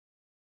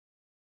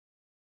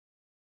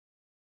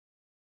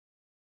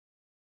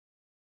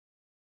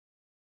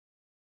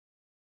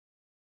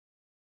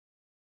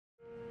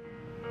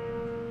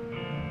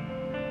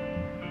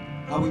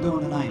we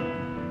doing tonight?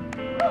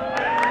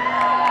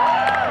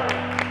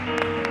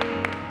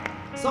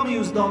 Some of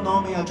you don't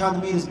know me. I tried to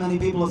meet as many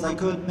people as I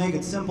could, make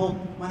it simple.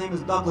 My name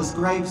is Douglas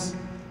Graves.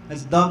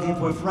 That's Doug if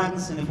we're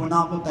friends, and if we're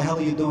not, what the hell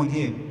are you doing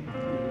here?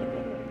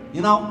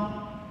 You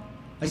know,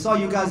 I saw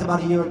you guys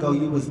about a year ago.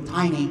 You was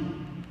tiny.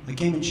 I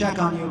came and check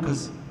on you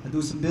because I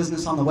do some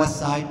business on the west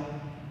side.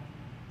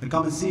 I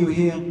come and see you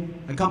here.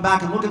 I come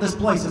back and look at this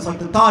place. It's like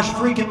the Taj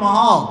freaking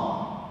Mahal.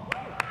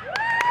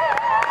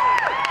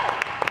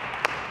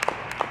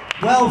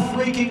 Well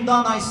freaking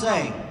done, I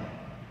say.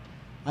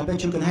 I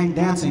bet you can hang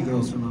dancing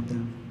girls from up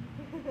there.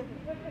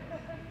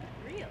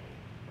 Real?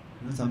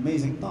 That's an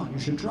amazing thought. You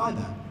should try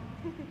that.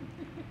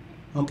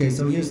 Okay,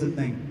 so here's the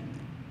thing.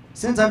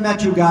 Since I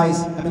met you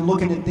guys, I've been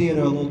looking at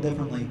theater a little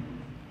differently.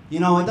 You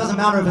know, it doesn't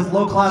matter if it's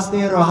low-class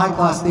theater or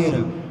high-class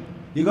theater.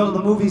 You go to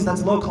the movies,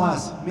 that's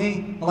low-class.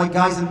 Me, I like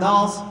Guys and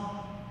Dolls.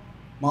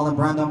 Marlon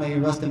Brando, may he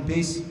rest in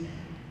peace.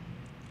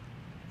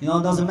 You know,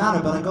 it doesn't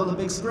matter, but I go to the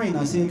big screen.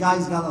 I see a guy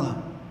who's got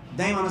a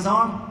dame on his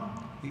arm.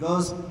 He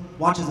goes,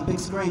 watches the big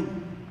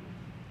screen.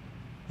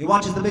 He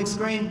watches the big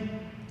screen.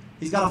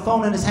 He's got a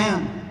phone in his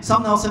hand,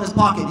 something else in his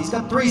pocket. He's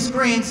got 3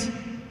 screens.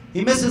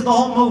 He misses the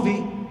whole movie,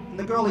 and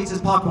the girl eats his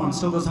popcorn,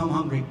 still goes home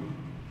hungry.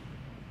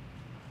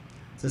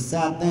 It's a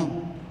sad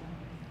thing.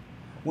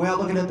 The way I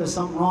look at it, there's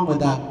something wrong with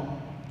that.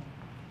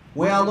 The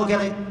way I look at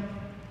it,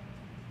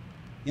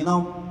 you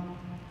know,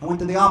 I went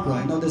to the opera.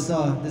 I know this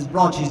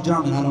broad, she's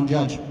German, I don't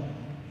judge.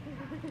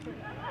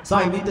 So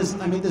I meet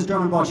this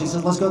German broad, she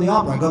says, let's go to the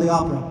opera. I go to the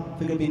opera.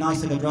 Figured it'd be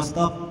nice to get dressed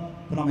up,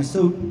 put on my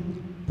suit,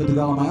 put the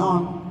girl on my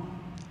arm,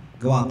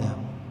 go out there.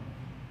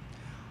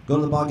 Go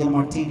to the bar, get a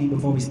martini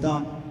before we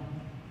start.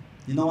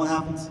 You know what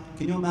happens?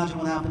 Can you imagine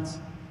what happens?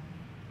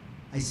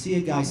 I see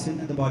a guy sitting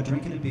at the bar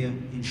drinking a beer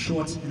in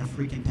shorts and a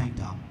freaking tank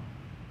top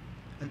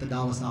at the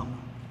Dallas Opera.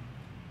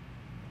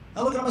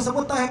 I look at him, I said,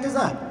 what the heck is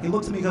that? He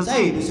looks at me and goes,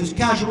 hey, this is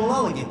casual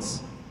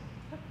elegance.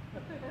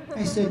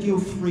 I said, you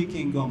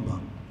freaking gumba.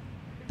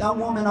 That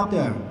woman up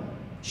there,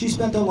 she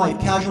spent her life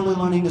casually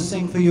learning to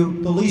sing for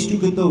you. The least you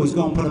could do is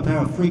go and put a pair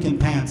of freaking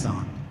pants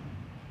on.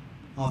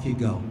 Off you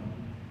go.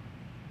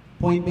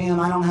 Point being,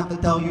 I don't have to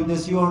tell you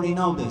this, you already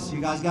know this. You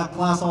guys got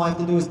class, all I have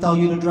to do is tell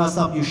you to dress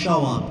up, you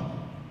show up.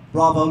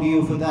 Bravo to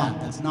you for that,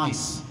 that's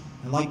nice.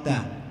 I like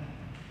that.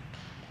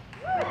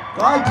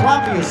 Go ahead,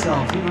 clap for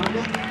yourself, you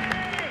know.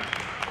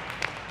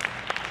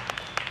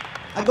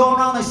 I go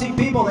around, I see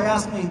people, they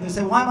ask me, they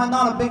say, why am I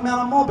not a big man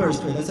on Mulberry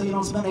Street? I say, you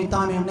don't spend any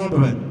time in your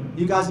neighborhood.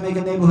 You guys make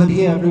a neighborhood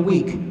here every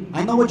week.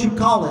 I know what you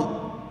call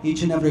it,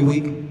 each and every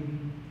week.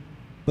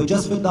 But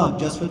just for Doug,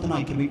 just for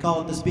tonight, can we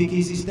call it the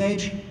Speakeasy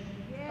stage?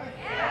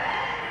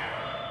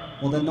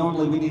 Well, then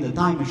normally we need a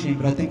time machine,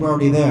 but I think we're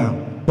already there.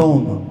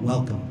 Boom,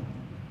 welcome.